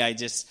that maybe I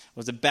just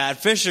was a bad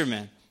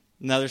fisherman.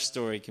 Another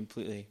story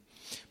completely.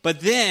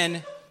 But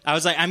then I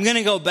was like, I'm going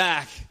to go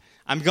back.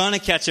 I'm going to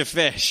catch a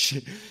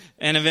fish.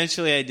 And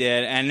eventually I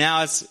did. And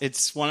now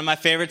it's one of my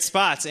favorite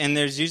spots. And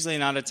there's usually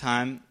not a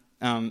time,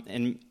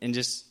 and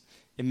just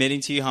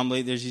admitting to you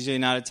humbly, there's usually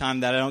not a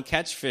time that I don't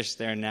catch fish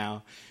there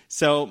now.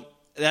 So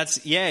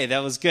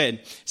that was good.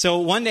 So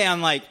one day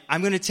I'm like,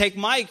 I'm going to take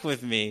Mike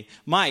with me.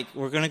 Mike,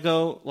 we're going to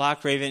go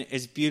Loch Raven.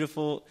 It's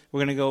beautiful. We're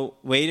going to go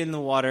wade in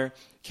the water,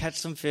 catch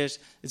some fish.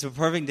 It's a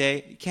perfect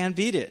day. You can't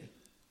beat it.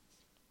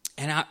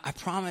 And I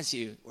promise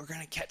you, we're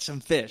going to catch some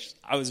fish.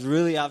 I was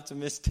really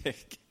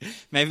optimistic.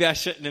 Maybe I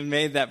shouldn't have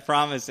made that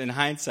promise in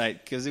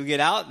hindsight, because we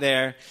get out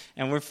there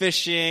and we're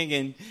fishing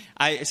and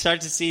I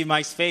start to see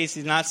Mike's face.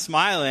 He's not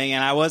smiling,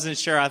 and I wasn't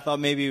sure. I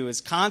thought maybe he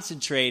was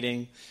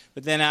concentrating.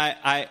 But then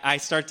I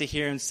start to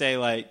hear him say,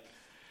 like,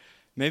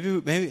 maybe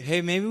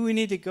we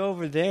need to go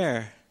over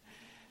there.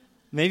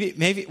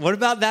 Maybe, what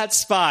about that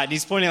spot? And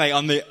he's pointing like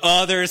on the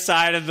other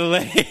side of the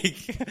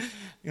lake.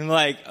 I'm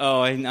like,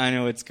 oh, I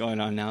know what's going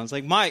on now. I was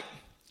like, Mike,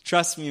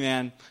 trust me,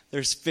 man.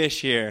 There's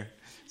fish here.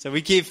 So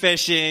we keep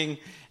fishing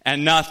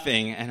and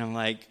nothing. And I'm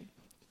like,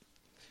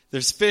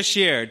 there's fish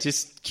here.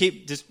 Just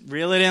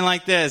reel it in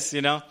like this,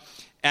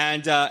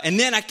 And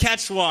then I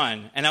catch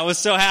one, and I was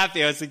so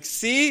happy. I was like,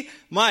 see,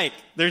 Mike,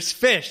 there's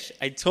fish.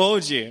 I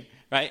told you,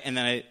 right? And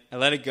then I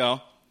let it go.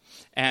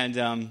 And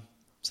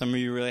some of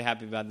you are really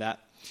happy about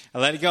that. I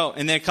let it go.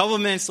 And then a couple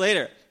of minutes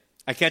later,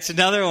 I catch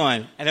another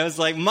one. And I was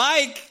like,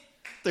 Mike,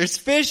 there's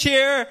fish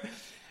here.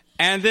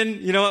 And then,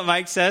 you know what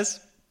Mike says?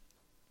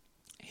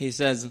 He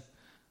says,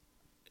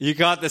 you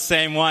caught the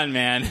same one,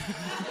 man.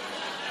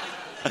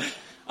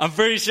 I'm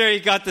pretty sure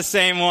you caught the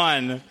same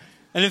one.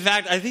 And in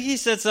fact, I think he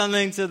said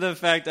something to the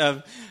effect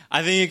of,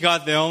 I think you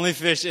caught the only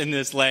fish in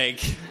this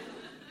lake.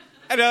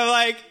 And I'm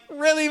like,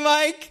 really,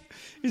 Mike?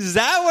 Is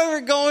that where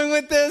we're going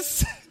with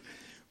this?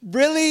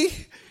 Really?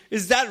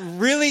 Is that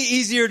really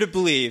easier to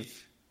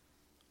believe?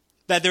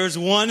 That there was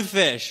one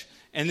fish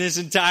in this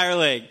entire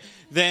lake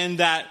than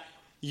that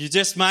you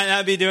just might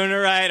not be doing it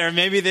right, or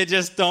maybe they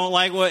just don't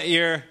like what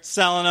you're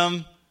selling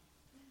them?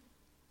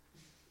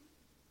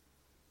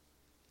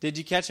 Did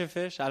you catch a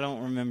fish? I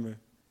don't remember.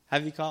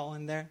 Have you caught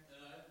one there?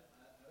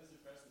 I was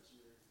impressed that you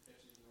were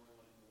catching the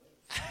only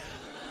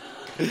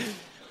one in the lake.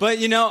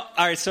 But,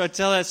 all right, so I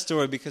tell that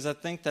story because I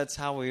think that's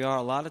how we are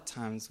a lot of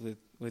times with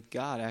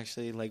God,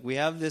 actually. Like, we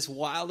have this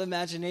wild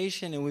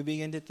imagination, and we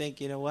begin to think,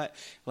 you know what?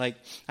 Like,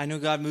 I know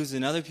God moves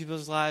in other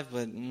people's lives,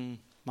 but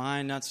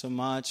mine, not so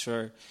much.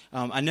 Or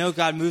I know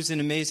God moves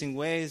in amazing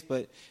ways,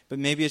 but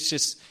maybe it's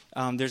just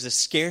there's a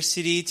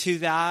scarcity to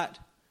that.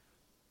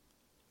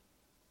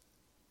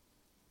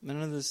 None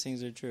of those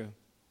things are true.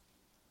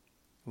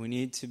 We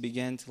need to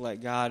begin to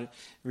let God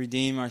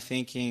redeem our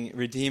thinking,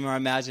 redeem our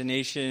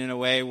imagination in a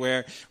way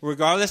where,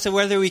 regardless of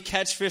whether we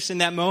catch fish in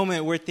that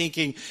moment, we're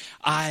thinking,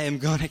 I am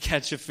going to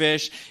catch a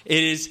fish.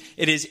 It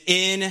is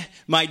in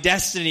my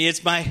destiny.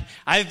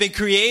 I've been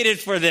created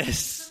for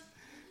this.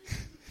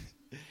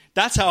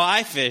 That's how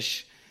I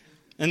fish.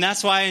 And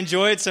that's why I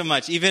enjoy it so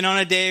much. Even on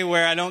a day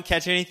where I don't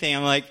catch anything,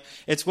 I'm like,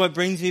 it's what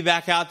brings me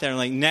back out there. I'm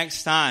like,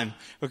 next time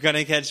we're going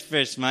to catch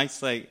fish.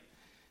 Mike's like,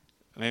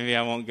 maybe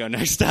I won't go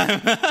next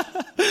time.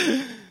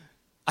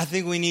 I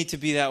think we need to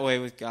be that way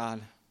with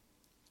God.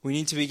 We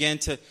need to begin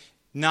to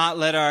not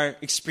let our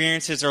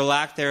experiences or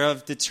lack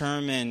thereof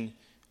determine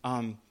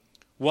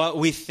what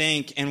we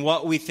think and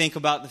what we think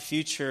about the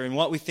future and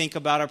what we think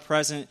about our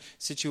present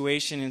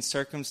situation and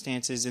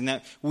circumstances, and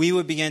that we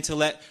would begin to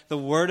let the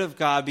Word of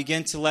God,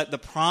 begin to let the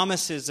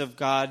promises of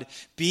God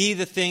be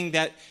the thing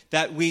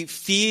that we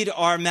feed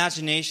our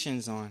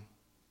imaginations on.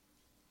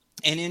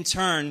 And in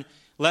turn,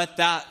 let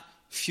that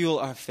fuel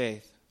our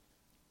faith.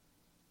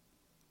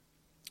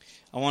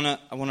 I want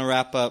to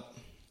wrap up.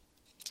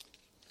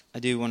 I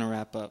do want to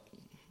wrap up.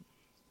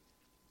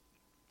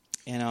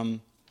 And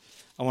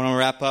I want to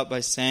wrap up by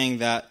saying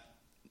that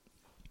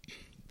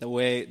the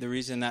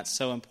reason that's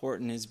so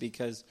important is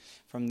because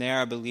from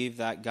there I believe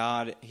that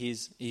God,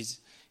 He's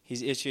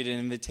issued an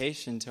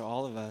invitation to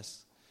all of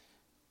us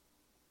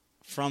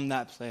from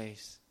that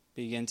place.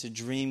 Begin to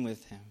dream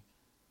with Him.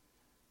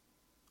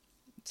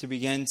 To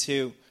begin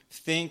to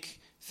think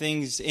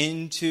things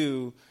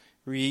into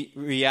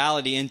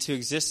reality, into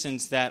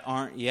existence that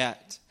aren't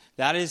yet.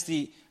 That is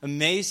the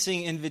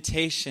amazing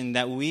invitation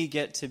that we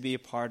get to be a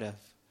part of.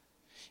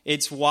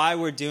 It's why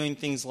we're doing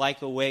things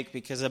like Awake,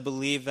 because I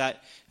believe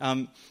that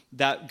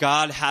that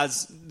God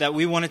has, that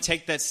we want to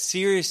take that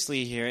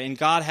seriously here, and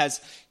God has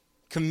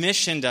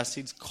commissioned us.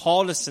 He's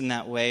called us in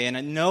that way, and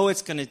I know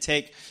it's going to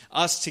take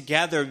us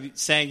together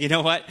saying, you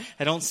know what,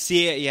 I don't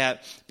see it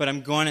yet, but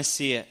I'm going to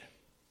see it.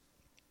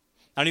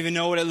 I don't even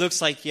know what it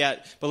looks like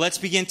yet, but let's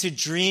begin to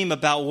dream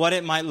about what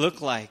it might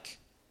look like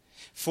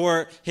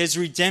for His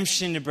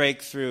redemption to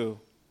break through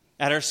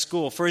at our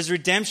school, for His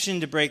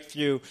redemption to break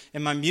through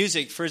in my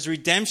music, for His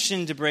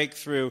redemption to break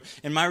through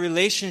in my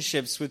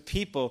relationships with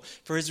people,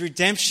 for His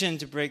redemption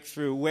to break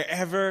through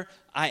wherever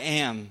I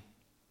am.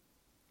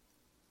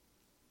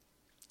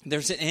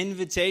 There's an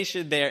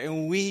invitation there,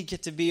 and we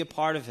get to be a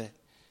part of it.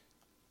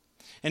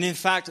 And in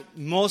fact,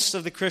 most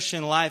of the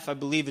Christian life, I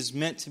believe, is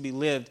meant to be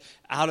lived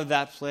out of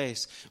that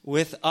place,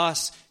 with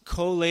us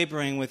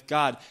co-laboring with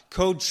God,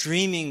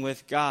 co-dreaming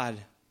with God.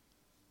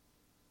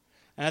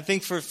 And I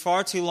think for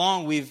far too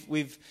long,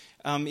 we've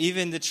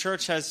even the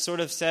church has sort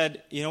of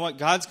said, you know what,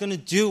 God's going to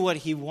do what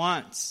He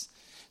wants.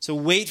 So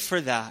wait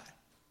for that.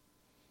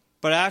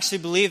 But I actually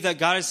believe that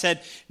God has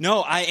said,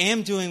 no, I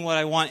am doing what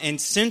I want. And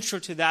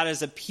central to that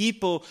is a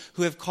people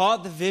who have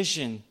caught the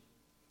vision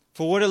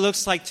for what it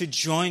looks like to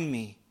join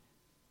me.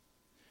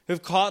 Who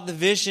have caught the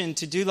vision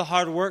to do the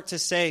hard work to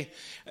say,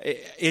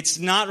 it's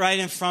not right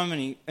in front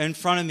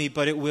of me,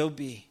 but it will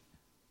be.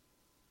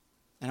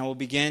 And I will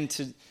begin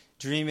to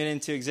dream it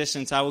into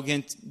existence. I will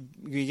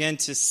begin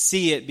to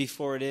see it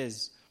before it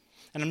is.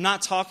 And I'm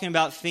not talking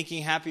about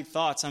thinking happy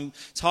thoughts. I'm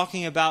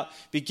talking about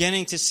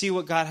beginning to see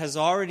what God has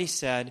already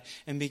said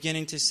and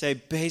beginning to say,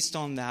 based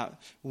on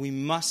that, we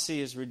must see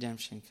His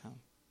redemption come.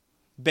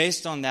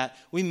 Based on that,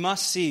 we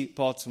must see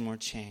Baltimore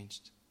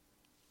changed.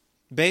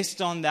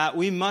 Based on that,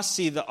 we must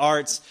see the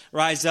arts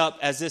rise up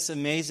as this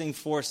amazing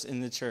force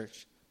in the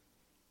church.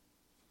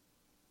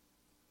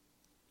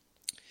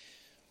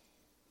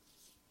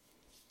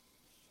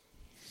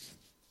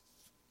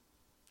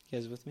 You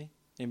guys with me?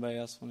 Anybody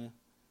else want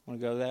to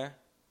go there?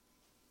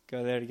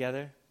 Go there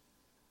together?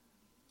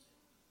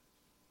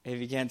 If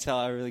you can't tell,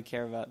 I really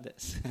care about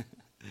this.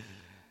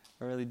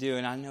 I really do,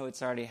 and I know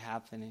it's already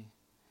happening.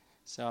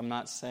 So I'm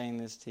not saying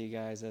this to you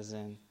guys as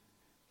in,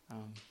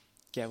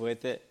 get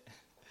with it.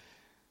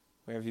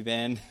 Where have you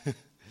been?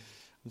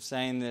 I'm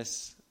saying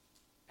this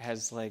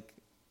as like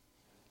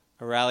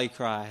a rally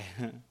cry.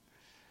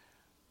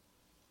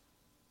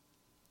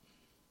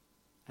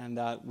 And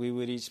that we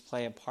would each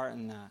play a part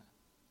in that.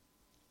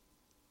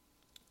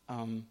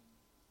 I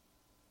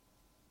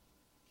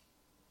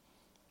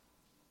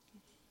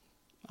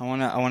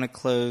want to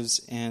close,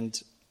 and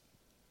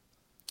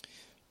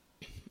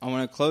I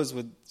want to close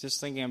with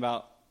just thinking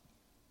about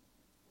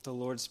the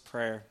Lord's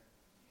Prayer.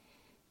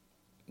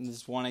 And this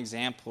is one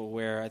example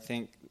where I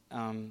think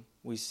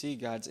we see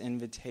God's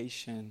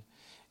invitation,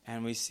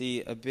 and we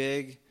see a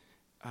big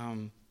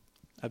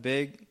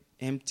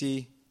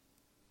empty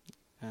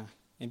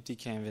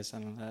canvas. I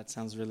don't know, that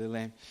sounds really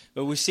lame.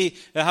 But we see,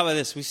 how about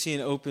this? We see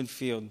an open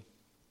field.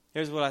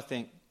 Here's what I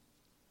think.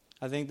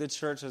 I think the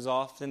church has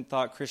often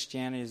thought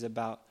Christianity is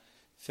about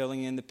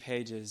filling in the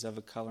pages of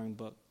a coloring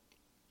book.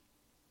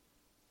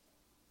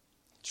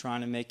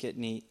 Trying to make it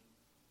neat,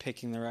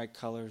 picking the right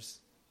colors,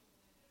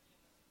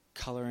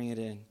 coloring it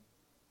in.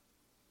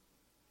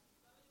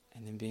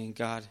 And then being,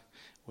 God,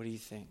 what do you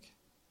think?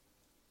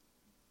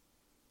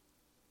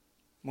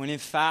 When in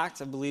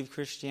fact, I believe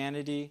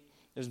Christianity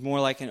is more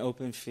like an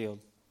open field.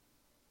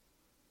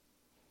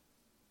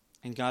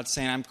 And God's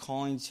saying, I'm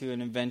calling you to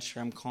an adventure.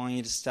 I'm calling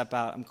you to step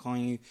out. I'm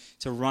calling you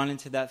to run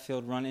into that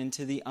field, run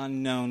into the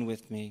unknown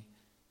with me.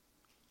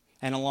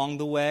 And along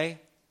the way,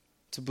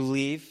 to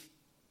believe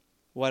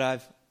what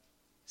I've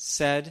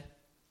said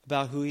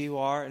about who you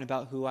are and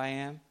about who I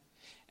am.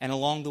 And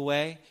along the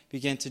way,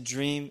 begin to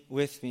dream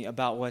with me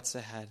about what's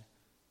ahead.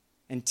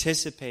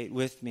 Anticipate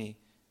with me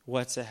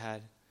what's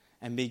ahead.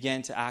 And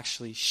begin to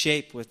actually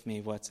shape with me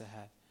what's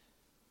ahead.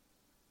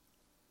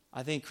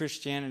 I think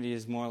Christianity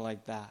is more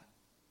like that.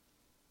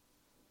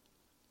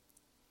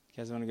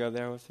 You guys want to go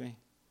there with me?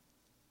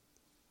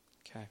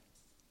 Okay.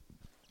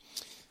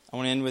 I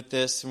want to end with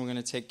this, and we're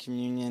going to take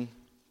communion.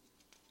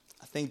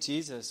 I think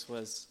Jesus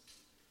was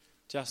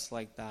just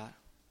like that.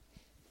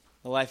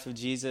 The life of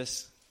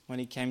Jesus, when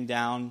he came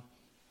down,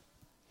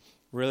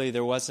 really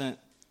there wasn't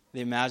the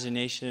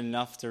imagination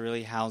enough to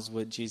really house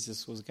what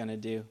Jesus was going to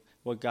do,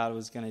 what God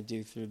was going to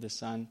do through the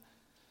Son.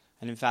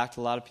 And in fact,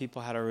 a lot of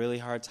people had a really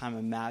hard time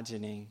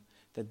imagining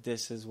that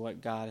this is what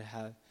God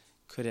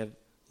could have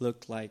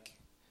looked like,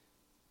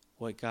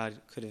 what God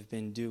could have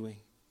been doing.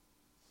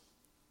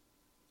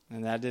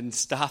 And that didn't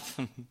stop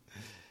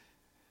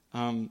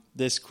him.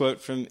 This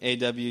quote from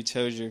A.W.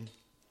 Tozer.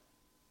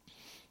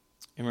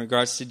 In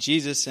regards to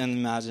Jesus and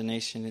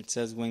imagination, it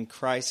says, when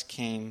Christ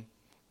came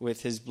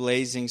with his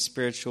blazing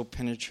spiritual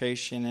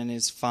penetration and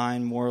his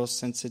fine moral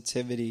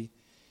sensitivity,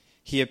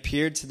 he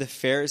appeared to the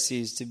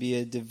Pharisees to be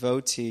a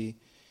devotee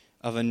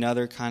of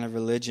another kind of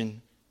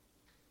religion,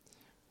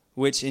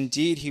 which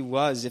indeed he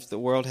was if the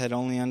world had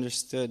only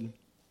understood.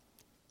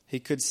 He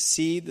could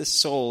see the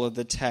soul of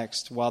the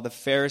text, while the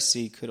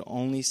Pharisee could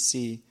only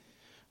see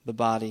the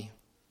body.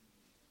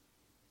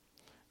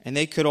 And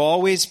they could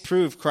always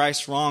prove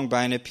Christ wrong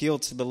by an appeal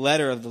to the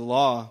letter of the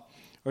law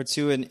or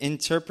to an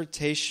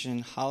interpretation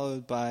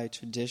hollowed by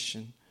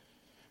tradition.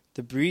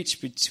 The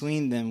breach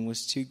between them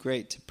was too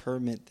great to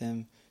permit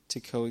them to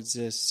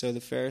coexist. So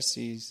the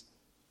Pharisees,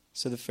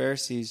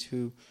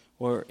 who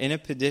were in a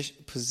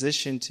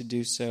position to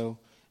do so,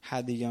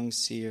 had the young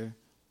seer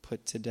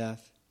put to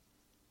death.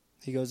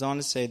 He goes on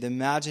to say, the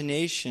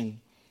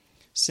imagination,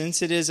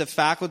 since it is a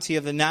faculty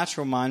of the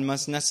natural mind,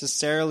 must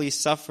necessarily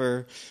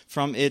suffer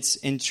from its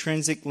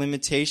intrinsic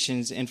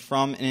limitations and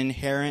from an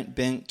inherent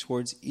bent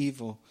towards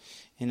evil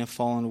in a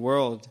fallen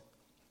world.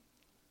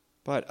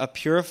 But a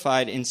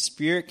purified and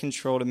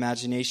spirit-controlled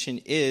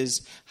imagination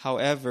is,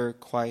 however,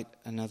 quite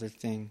another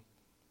thing.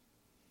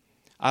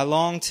 I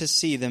long to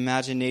see the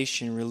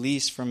imagination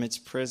released from its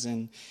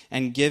prison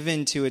and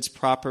given to its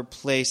proper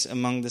place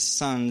among the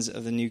sons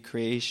of the new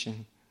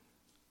creation.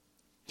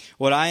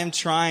 What I am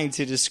trying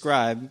to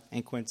describe,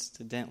 and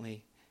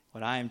coincidentally,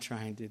 what I am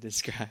trying to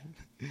describe,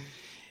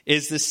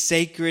 is the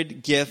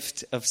sacred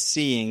gift of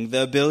seeing,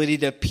 the ability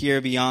to peer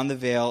beyond the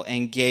veil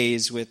and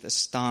gaze with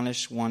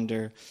astonished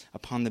wonder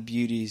upon the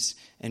beauties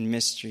and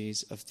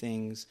mysteries of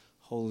things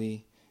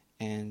holy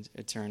and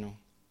eternal.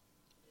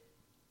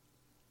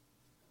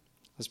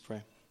 Let's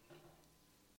pray.